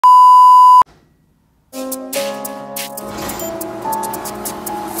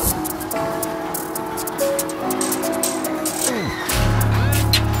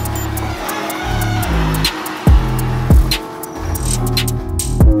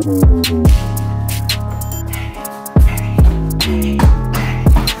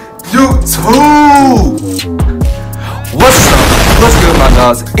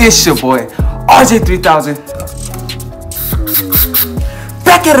It's your boy, RJ3000.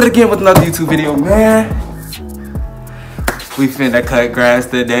 Back at it again with another YouTube video, man. We finna cut grass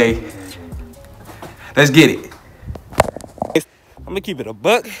today. Let's get it. I'm gonna keep it a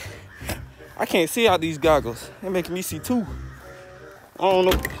buck. I can't see out these goggles. They're making me see two. I don't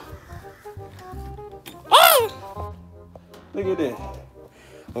know. Ah! Look at that.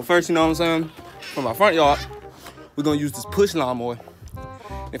 Well, first, you know what I'm saying? For my front yard, we're gonna use this push lawnmower.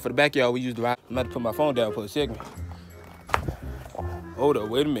 And for the backyard, we use the ride. I'm about to put my phone down for a second. Hold up,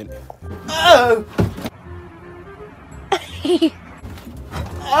 wait a minute. Oh!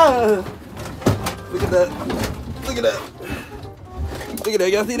 Oh! Look at that. Look at that. Look at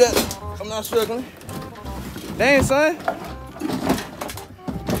that. Y'all see that? I'm not struggling. Dang, son.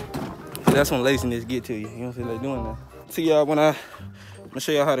 That's when laziness get to you. You don't feel like doing that. See y'all when I'm gonna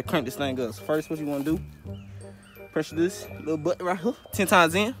show y'all how to crank this thing up. So first, what you wanna do? Pressure this little button right here. 10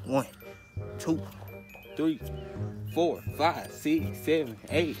 times in. 1, 2, 3, 4, 5, 6, 7,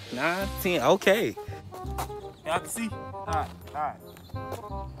 8, 9, 10. Okay. Y'all can see. All right.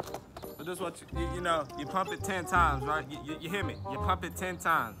 So this is what you know. You pump it 10 times, right? You hear me? You pump it 10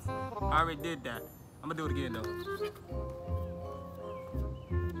 times. I already did that. I'm gonna do it again though.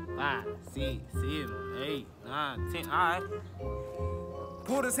 5, 6, 7, 8, 9, 10. All right.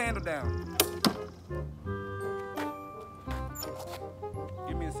 Pull this handle down.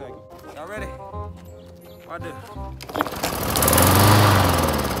 Give me a second. Y'all ready? Right there.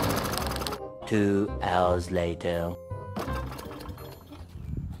 2 hours later.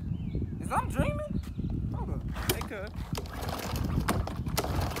 Is I'm dreaming? Hold on. Hey, cuz.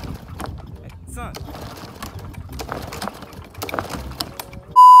 Hey, son.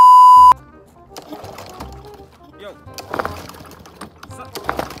 Yo. Son.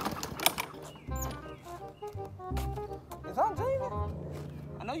 Is I'm dreaming?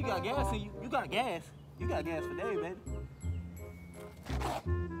 I know you got gas in you. You got gas. You got gas for days, baby.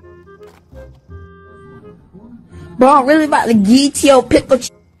 Bro, I'm really about to get your pickle.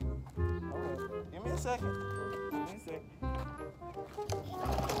 Give me a second. Give me a second.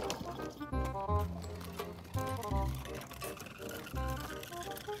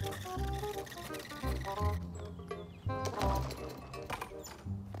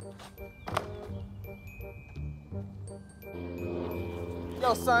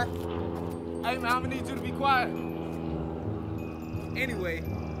 Yo, son. Hey, man, I'm gonna need you to be quiet. Anyway.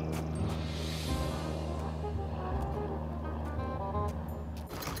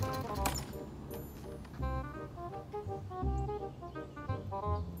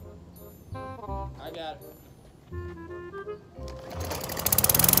 I got it.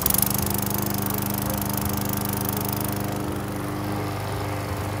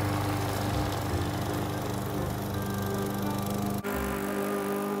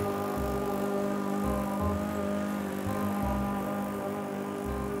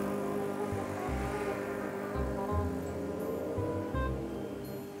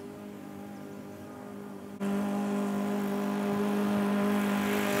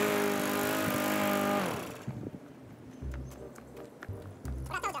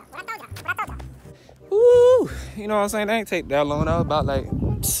 Woo! You know what I'm saying? They ain't take that long. That was about like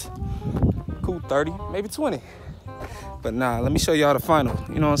cool 30, maybe 20. But nah, let me show y'all the final.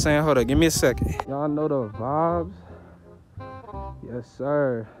 You know what I'm saying? Hold up, give me a second. Y'all know the vibes? Yes,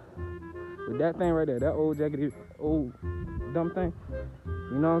 sir. With that thing right there, that old jaggedy, old dumb thing.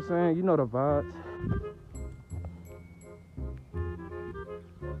 You know what I'm saying? You know the vibes.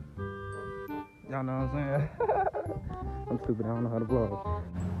 Y'all know what I'm saying? I'm stupid, I don't know how to vlog.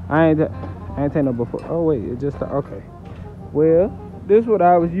 I ain't taking no before. Oh wait, it just okay. Well, this is what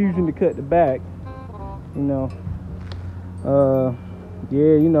I was using to cut the back. You know.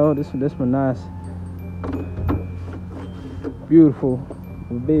 Yeah, you know, this one nice. Beautiful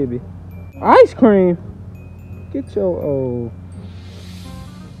baby. Ice cream. Get your old.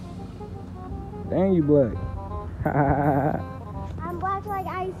 Dang, you black. I'm black like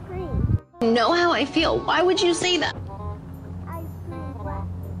ice cream. You know how I feel. Why would you say that? Ice cream black.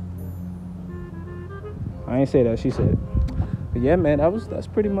 I ain't say that, she said. But yeah, man, that's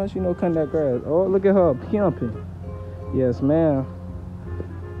pretty much, you know, cutting that grass. Oh, look at her pimping. Yes, ma'am.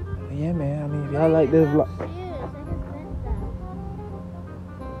 Yeah, man. I mean, if y'all like this vlog.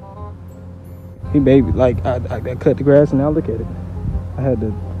 He baby, like I cut the grass and now look at it. I had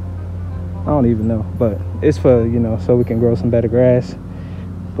to. I don't even know, but it's for, you know, so we can grow some better grass.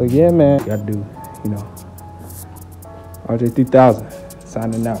 But yeah, man, gotta do, you know. RJ3000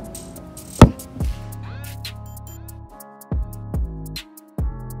 signing out.